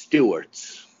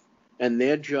stewards. And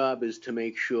their job is to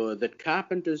make sure that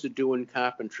carpenters are doing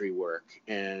carpentry work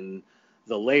and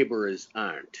the laborers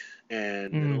aren't.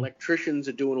 And electricians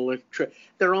are doing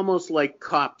they're almost like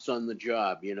cops on the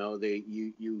job,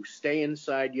 you stay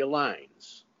inside your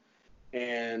lines.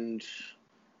 And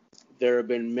there have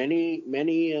been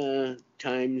many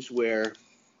times where,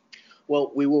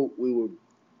 well, we were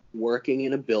working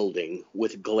in a building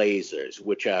with glazers,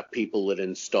 which are people that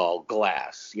install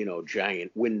glass,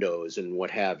 giant windows and what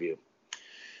have you.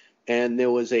 And there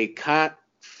was a cart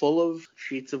full of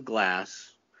sheets of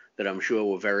glass that I'm sure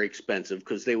were very expensive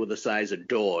because they were the size of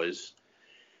doors.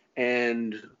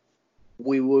 And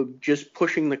we were just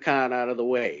pushing the cart out of the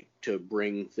way to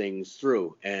bring things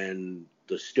through. And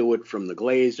the steward from the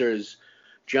glazers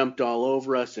jumped all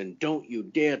over us and don't you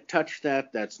dare touch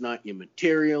that. That's not your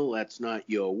material. That's not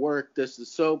your work. This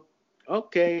is so.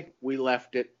 Okay, we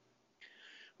left it.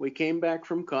 We came back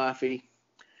from coffee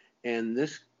and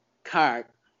this cart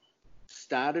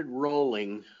started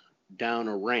rolling down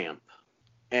a ramp.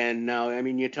 And now, I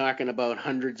mean, you're talking about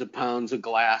hundreds of pounds of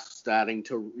glass starting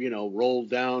to, roll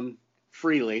down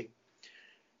freely.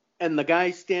 And the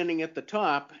guy's standing at the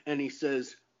top and he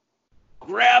says,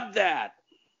 grab that.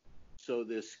 So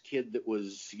this kid that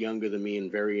was younger than me and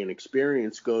very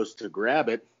inexperienced goes to grab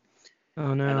it.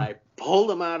 Oh, no. And I pulled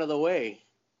him out of the way.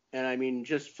 And I mean,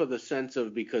 just for the sense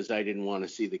of, because I didn't want to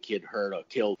see the kid hurt or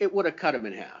killed, it would have cut him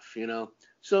in half,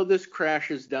 So this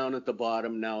crashes down at the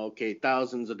bottom now. Okay,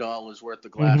 thousands of dollars worth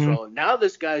of glass Mm-hmm. rolling. Now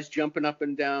this guy's jumping up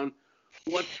and down.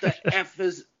 What the F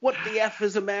is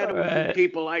the matter with you Right.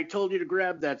 people? I told you to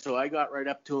grab that. So I got right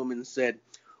up to him and said,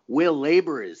 we're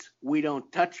laborers. We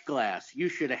don't touch glass. You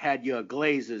should have had your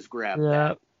glazers grab Yeah.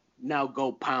 that. Now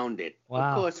go pound it. Of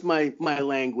Wow. course, my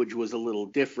language was a little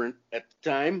different at the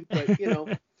time, but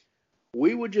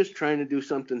we were just trying to do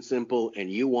something simple, and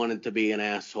you wanted to be an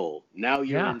asshole. Now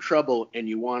you're Yeah. in trouble, and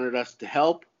you wanted us to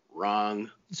help? Wrong.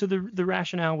 So the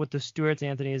rationale with the Stewarts,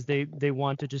 Anthony, is they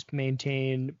want to just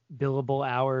maintain billable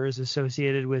hours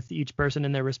associated with each person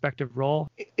in their respective role.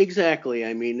 Exactly.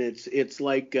 I mean, it's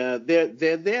like they're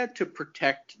there to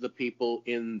protect the people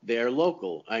in their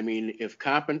local. I mean, if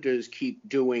carpenters keep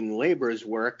doing labor's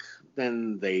work,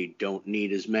 then they don't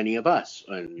need as many of us,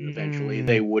 and eventually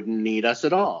they wouldn't need us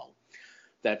at all.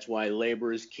 That's why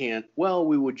laborers can't, well,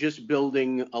 we were just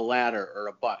building a ladder or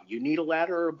a box. You need a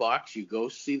ladder or a box, you go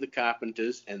see the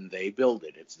carpenters and they build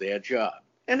it. It's their job.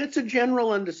 And it's a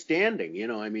general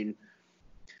understanding, I mean,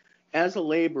 as a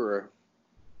laborer,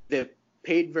 they're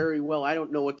paid very well. I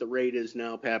don't know what the rate is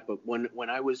now, Pat, but when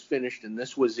I was finished, and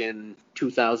this was in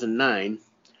 2009,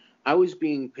 I was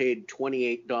being paid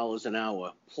 $28 an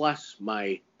hour plus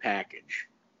my package.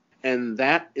 And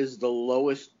that is the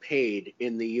lowest paid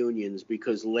in the unions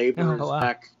because laborers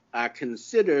are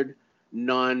considered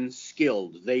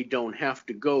non-skilled. They don't have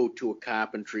to go to a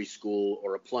carpentry school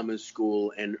or a plumber's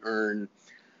school and earn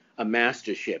a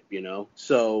mastership,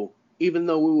 So even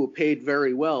though we were paid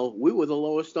very well, we were the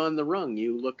lowest on the rung.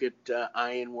 You look at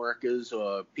iron workers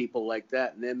or people like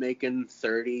that, and they're making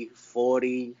 $30,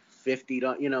 $40,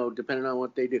 $50, depending on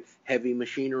what they do. Heavy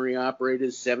machinery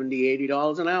operators, $70,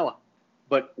 $80 an hour.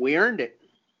 But we earned it.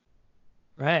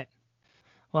 Right.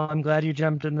 Well, I'm glad you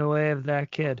jumped in the way of that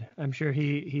kid. I'm sure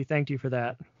he thanked you for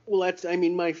that. Well,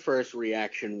 my first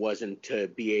reaction wasn't to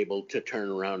be able to turn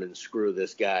around and screw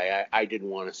this guy. I didn't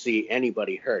want to see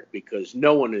anybody hurt because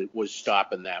no one was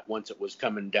stopping that once it was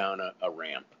coming down a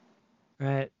ramp.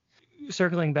 Right.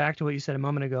 Circling back to what you said a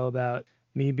moment ago about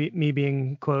me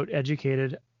being, quote,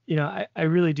 educated, I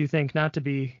really do think, not to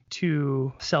be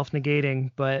too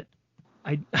self-negating, but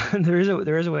there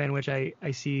is a way in which I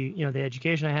see, the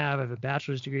education I have a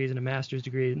bachelor's degree and a master's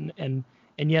degree, and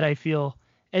yet I feel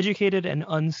educated and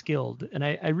unskilled. And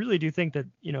I really do think that,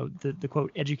 the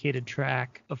quote educated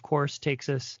track, of course, takes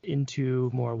us into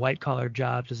more white collar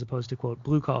jobs as opposed to quote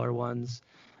blue collar ones.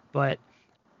 But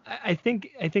I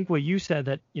think what you said,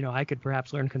 that, I could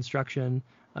perhaps learn construction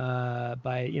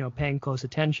by, paying close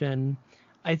attention.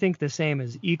 I think the same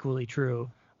is equally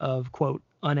true of quote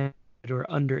uneducated or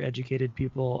undereducated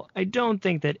people. I don't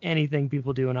think that anything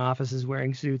people do in offices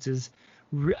wearing suits is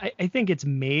I think it's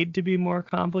made to be more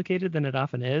complicated than it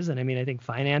often is. And I mean, I think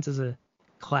finance is a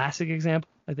classic example.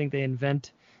 I think they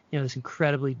invent, this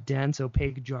incredibly dense,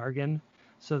 opaque jargon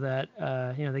so that,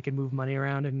 they can move money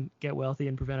around and get wealthy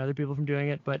and prevent other people from doing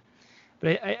it. But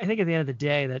I think at the end of the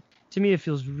day, that to me, it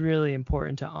feels really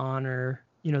important to honor,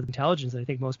 the intelligence that I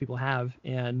think most people have.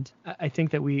 And I think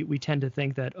that we tend to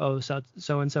think that,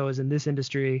 so-and-so is in this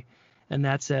industry, and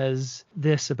that says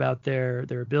this about their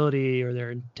ability or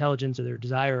their intelligence or their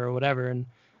desire or whatever. And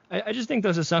I just think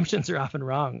those assumptions are often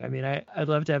wrong. I mean, I'd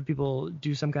love to have people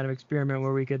do some kind of experiment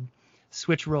where we could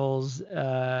switch roles,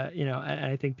 and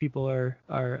I think people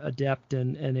are adept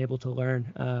and able to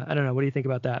learn. I don't know. What do you think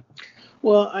about that?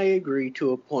 Well, I agree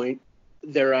to a point.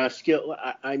 There are skill.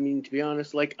 I mean, to be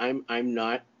honest, like I'm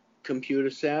not computer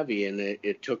savvy, and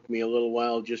it took me a little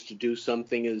while just to do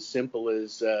something as simple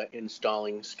as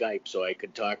installing Skype so I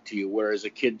could talk to you. Whereas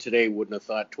a kid today wouldn't have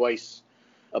thought twice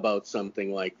about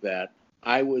something like that.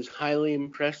 I was highly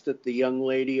impressed at the young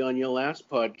lady on your last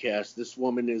podcast. This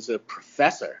woman is a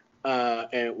professor.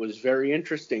 And it was very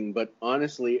interesting, but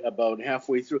honestly, about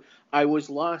halfway through, I was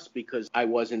lost because I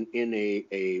wasn't in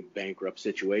a bankrupt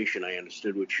situation. I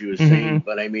understood what she was saying,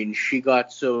 but I mean, she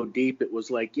got so deep, it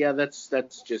was like, yeah,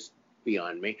 that's just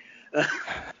beyond me.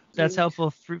 That's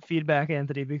helpful feedback,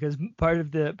 Anthony, because part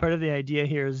of the idea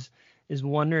here is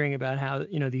wondering about how,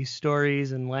 these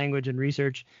stories and language and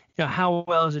research, how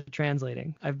well is it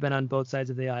translating? I've been on both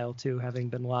sides of the aisle too, having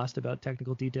been lost about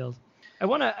technical details.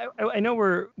 I know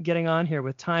we're getting on here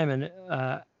with time, and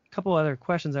a couple other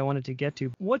questions I wanted to get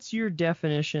to. What's your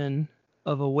definition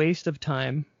of a waste of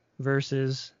time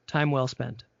versus time well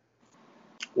spent?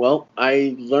 Well,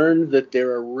 I learned that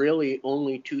there are really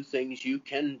only two things you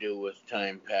can do with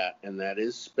time, Pat, and that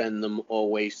is spend them or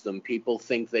waste them. People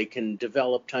think they can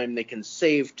develop time, they can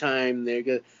save time,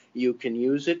 you can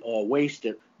use it or waste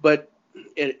it. But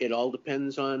it all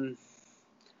depends on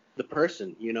the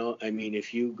person, I mean,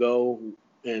 if you go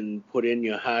and put in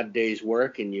your hard day's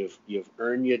work, and you've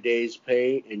earned your day's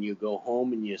pay, and you go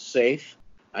home and you're safe,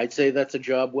 I'd say that's a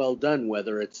job well done,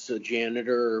 whether it's a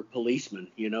janitor or policeman.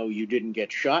 You didn't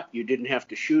get shot, you didn't have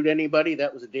to shoot anybody.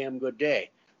 That was a damn good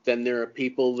day. Then there are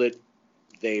people that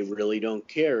they really don't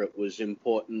care. It was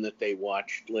important that they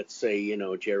watched, let's say,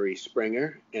 Jerry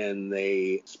Springer, and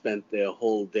they spent their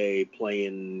whole day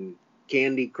playing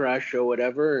Candy Crush or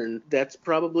whatever, and that's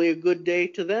probably a good day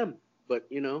to them. But,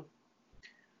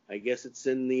 I guess it's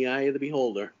in the eye of the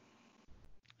beholder.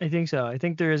 I think so. I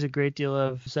think there is a great deal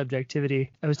of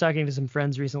subjectivity. I was talking to some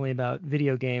friends recently about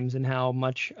video games and how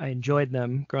much I enjoyed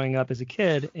them growing up as a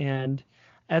kid. And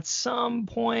at some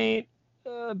point,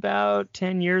 about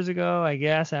 10 years ago, I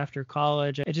guess, after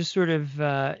college, I just sort of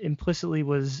implicitly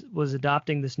was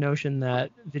adopting this notion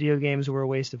that video games were a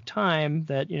waste of time,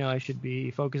 that, I should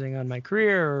be focusing on my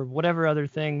career or whatever other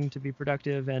thing to be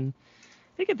productive. And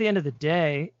I think at the end of the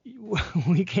day,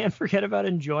 we can't forget about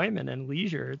enjoyment and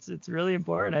leisure. It's really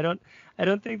important. I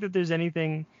don't think that there's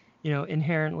anything,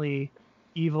 inherently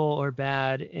evil or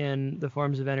bad in the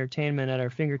forms of entertainment at our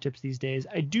fingertips these days.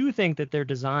 I do think that they're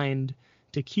designed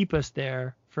to keep us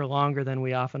there for longer than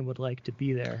we often would like to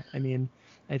be there. I mean,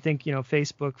 I think,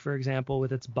 Facebook, for example,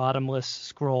 with its bottomless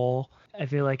scroll, I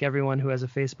feel like everyone who has a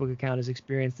Facebook account has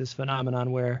experienced this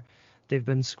phenomenon where they've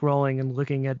been scrolling and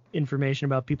looking at information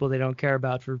about people they don't care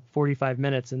about for 45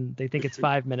 minutes, and they think it's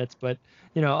 5 minutes, but,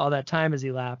 all that time has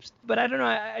elapsed. But I don't know.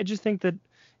 I just think that,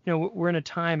 we're in a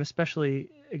time, especially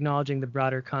acknowledging the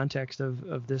broader context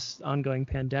of this ongoing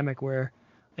pandemic, where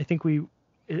I think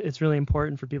it's really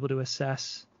important for people to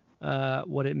assess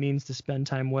what it means to spend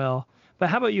time well. But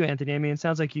how about you, Anthony? I mean, it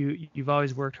sounds like you've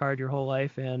always worked hard your whole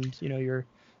life, and you're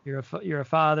a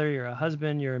father, you're a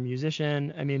husband, you're a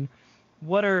musician. I mean,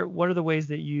 what are the ways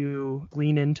that you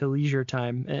lean into leisure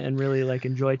time and really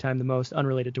enjoy time the most,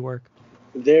 unrelated to work?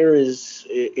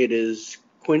 It is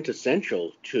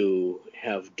quintessential to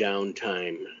have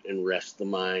downtime and rest the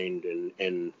mind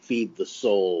and feed the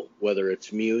soul, whether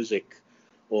it's music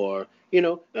or,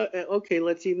 okay,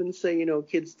 let's even say,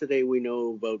 kids today, we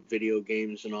know about video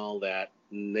games and all that,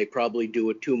 and they probably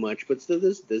do it too much, but still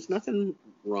there's nothing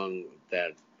wrong with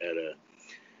that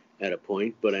at a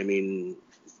point. But I mean,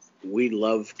 we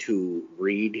love to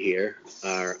read here.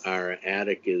 Our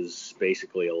attic is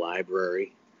basically a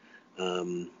library.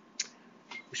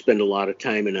 We spend a lot of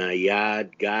time in our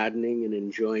yard gardening and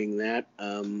enjoying that.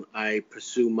 I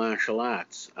pursue martial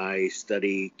arts. I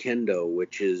study kendo,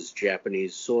 which is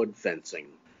Japanese sword fencing.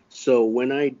 So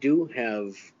when I do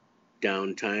have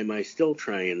downtime, I still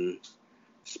try and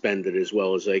spend it as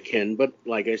well as I can. But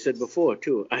like I said before,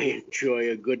 too, I enjoy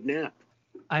a good nap.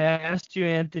 I asked you,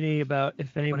 Anthony, about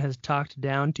if anyone has talked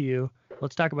down to you.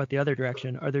 Let's talk about the other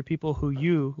direction. Are there people who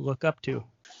you look up to?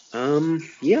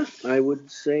 Yeah, I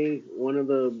would say one of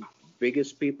the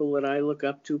biggest people that I look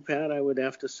up to, Pat, I would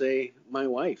have to say my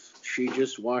wife. She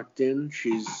just walked in.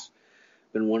 She's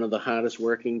been one of the hardest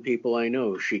working people I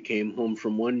know. She came home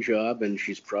from one job, and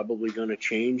she's probably going to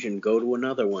change and go to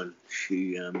another one.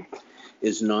 She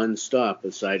is nonstop,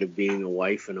 aside of being a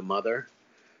wife and a mother,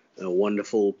 a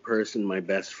wonderful person, my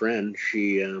best friend.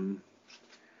 She's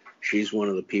one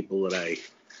of the people that I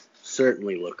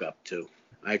certainly look up to.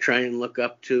 I try and look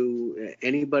up to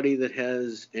anybody that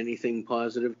has anything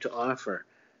positive to offer.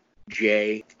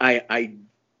 Jay, I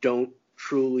don't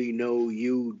truly know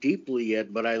you deeply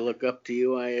yet, but I look up to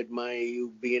you. I admire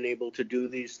you being able to do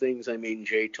these things. I mean,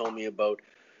 Jay told me about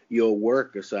your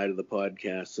work aside of the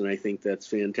podcast, and I think that's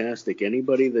fantastic.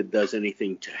 Anybody that does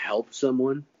anything to help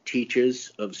someone,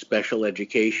 teachers of special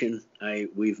education,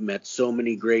 we've met so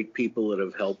many great people that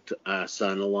have helped our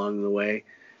son along the way,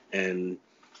 and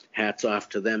hats off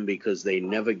to them because they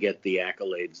never get the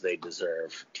accolades they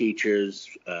deserve. Teachers,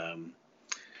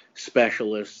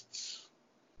 specialists,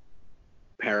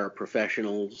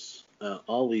 paraprofessionals,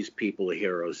 all these people are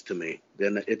heroes to me.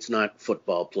 Then it's not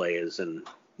football players and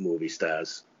movie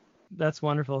stars. That's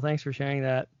wonderful. Thanks for sharing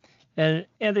that. And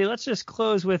Anthony, let's just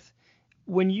close with,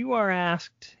 when you are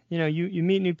asked, you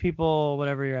meet new people,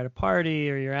 whatever, you're at a party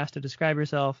or you're asked to describe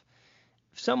yourself,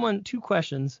 two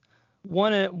questions.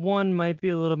 One might be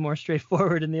a little more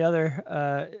straightforward, and the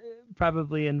other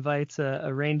probably invites a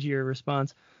rangier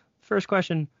response. First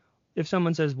question, if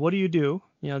someone says, "What do you do?"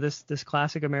 This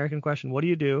classic American question, "What do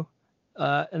you do?"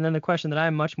 And then the question that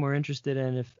I'm much more interested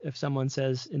in, if someone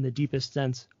says, in the deepest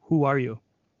sense, "Who are you?"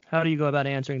 How do you go about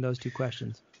answering those two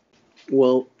questions?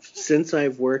 Well, since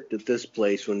I've worked at this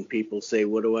place, when people say,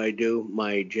 "What do I do?"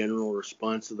 my general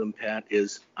response to them, Pat,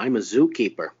 is, "I'm a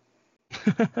zookeeper."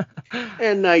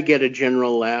 And I get a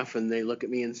general laugh, and they look at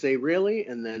me and say, "Really?"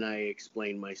 And then I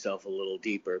explain myself a little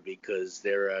deeper because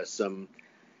there are some,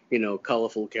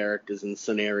 colorful characters and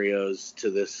scenarios to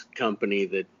this company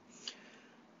that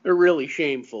are really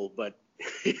shameful, but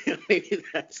maybe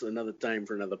that's another time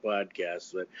for another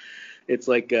podcast. But it's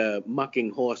like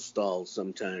mucking horse stalls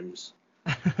sometimes.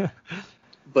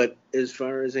 But as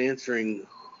far as answering,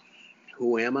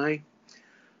 who am I?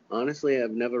 Honestly,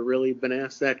 I've never really been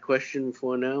asked that question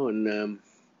before now, and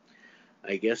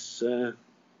I guess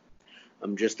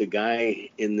I'm just a guy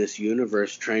in this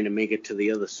universe trying to make it to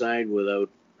the other side without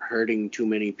hurting too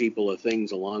many people or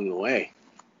things along the way.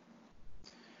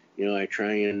 I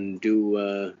try and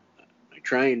do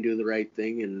the right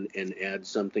thing and add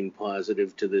something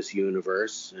positive to this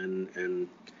universe, and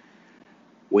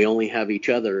we only have each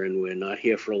other, and we're not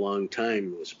here for a long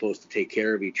time. We're supposed to take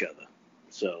care of each other.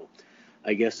 So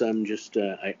I guess I'm just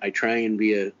I try and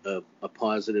be a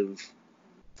positive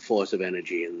force of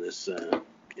energy in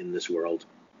this world.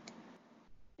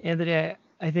 Anthony,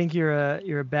 I think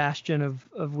you're a bastion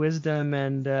of wisdom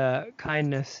and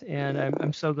kindness, and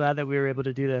I'm so glad that we were able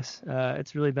to do this.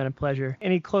 It's really been a pleasure.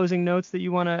 Any closing notes that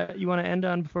you wanna end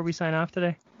on before we sign off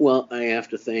today? Well, I have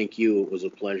to thank you. It was a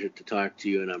pleasure to talk to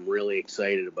you, and I'm really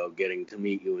excited about getting to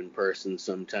meet you in person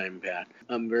sometime, Pat.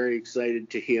 I'm very excited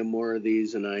to hear more of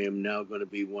these, and I am now going to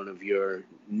be one of your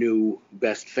new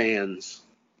best fans.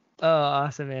 Oh,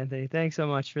 awesome, Anthony. Thanks so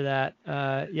much for that.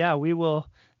 Yeah, we will.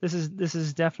 This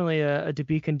is definitely a to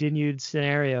be continued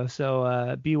scenario.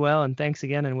 So be well, and thanks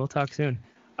again, and we'll talk soon.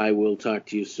 I will talk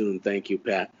to you soon. Thank you,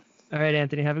 Pat. All right,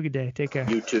 Anthony. Have a good day. Take care.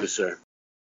 You too, sir.